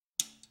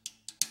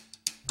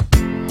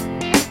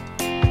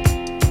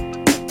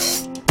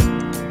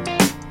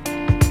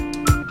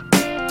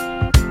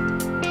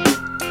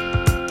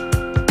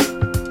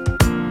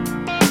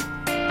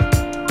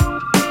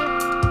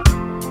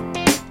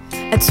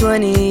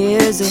20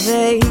 years of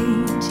age,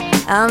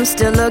 I'm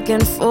still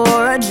looking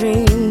for a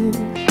dream.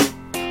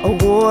 A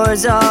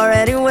war's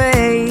already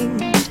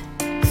waged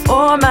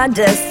for my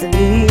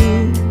destiny,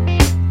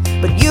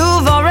 but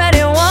you've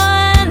already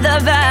won the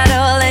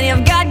battle and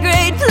you've got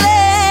great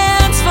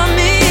plans for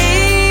me.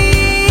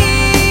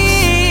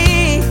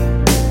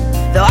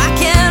 Though I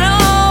can't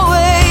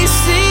always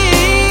see,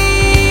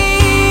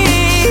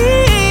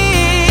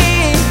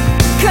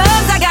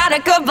 'cause I got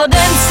a couple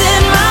dents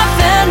in my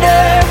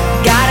fender,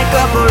 got a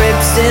couple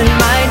rips in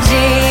my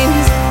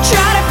jeans,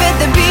 try to fit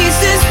the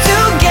pieces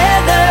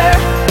together,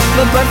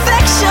 but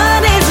perfection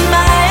is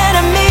my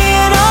enemy,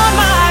 and on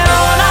my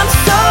own I'm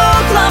so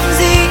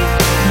clumsy.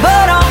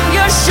 But on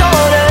your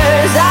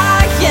shoulders I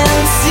can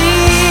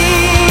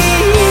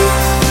see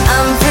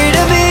I'm free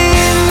to be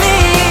me.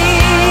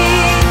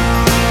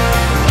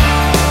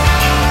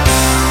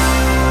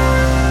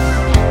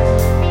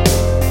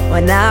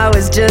 When I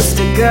was just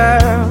a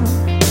girl,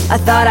 I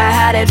thought I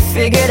had it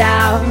figured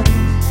out.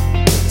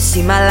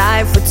 See, my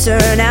life would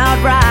turn out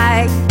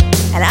right,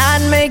 and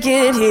I'd make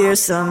it here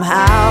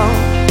somehow.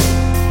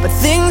 But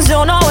things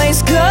don't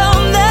always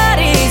come that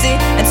easy,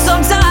 and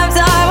sometimes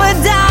I would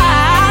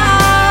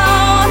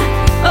down.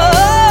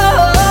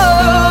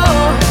 Oh,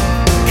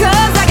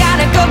 'cause I got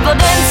a couple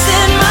dents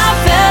in my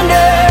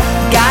fender,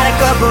 got a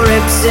couple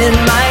rips in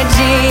my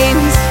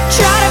jeans,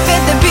 try to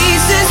fit the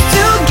pieces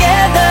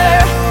together,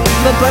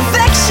 but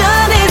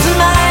perfection is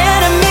my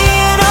enemy,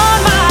 and on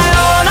my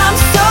own I'm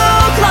so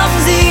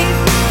clumsy.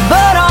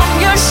 But on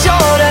your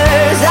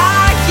shoulders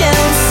I can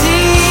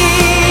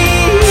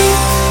see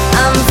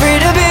I'm free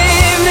to be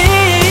me,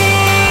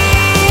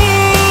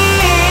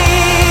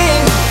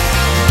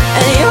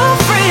 and you're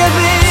free to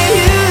be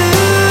you.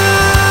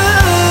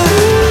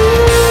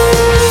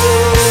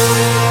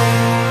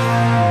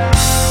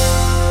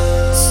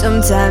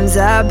 Sometimes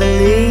I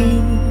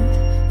believe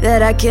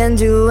that I can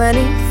do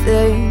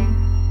anything,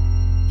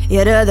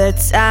 yet other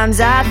times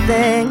I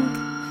think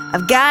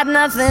I've got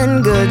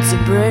nothing good to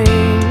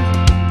bring.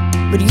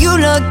 But you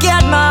look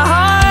at my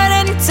heart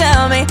and you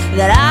tell me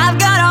that I've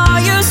got all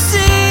you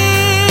seek.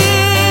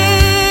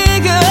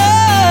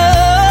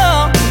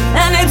 Oh,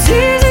 and it's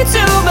easy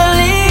to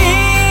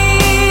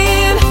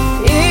believe,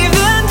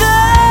 even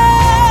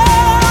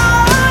though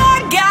I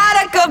got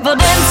a couple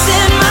dents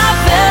in my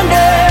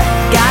fender,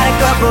 got a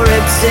couple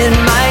rips in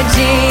my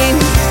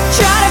jeans,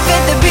 try to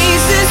fit the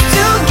pieces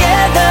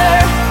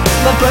together,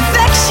 but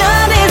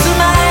perfection is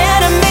my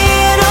enemy,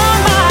 and on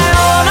my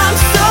own I'm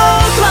so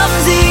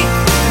clumsy.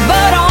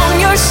 But on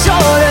your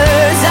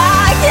shoulders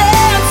I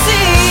can't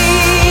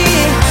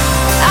see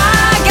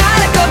I got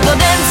a couple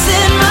dents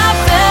in my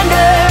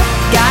fender,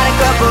 got a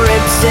couple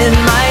rips in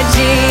my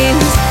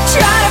jeans,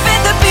 try to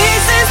fit the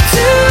pieces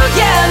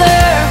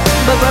together,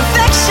 but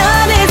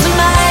perfection is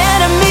my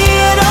enemy,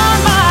 and on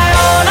my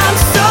own I'm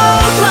so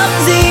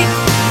clumsy.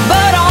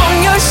 But on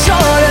your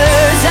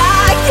shoulders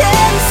I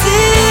can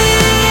see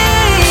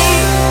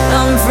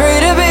I'm free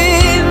to be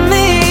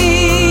me,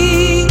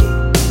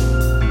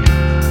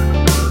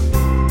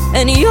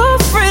 and you're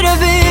free to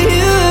be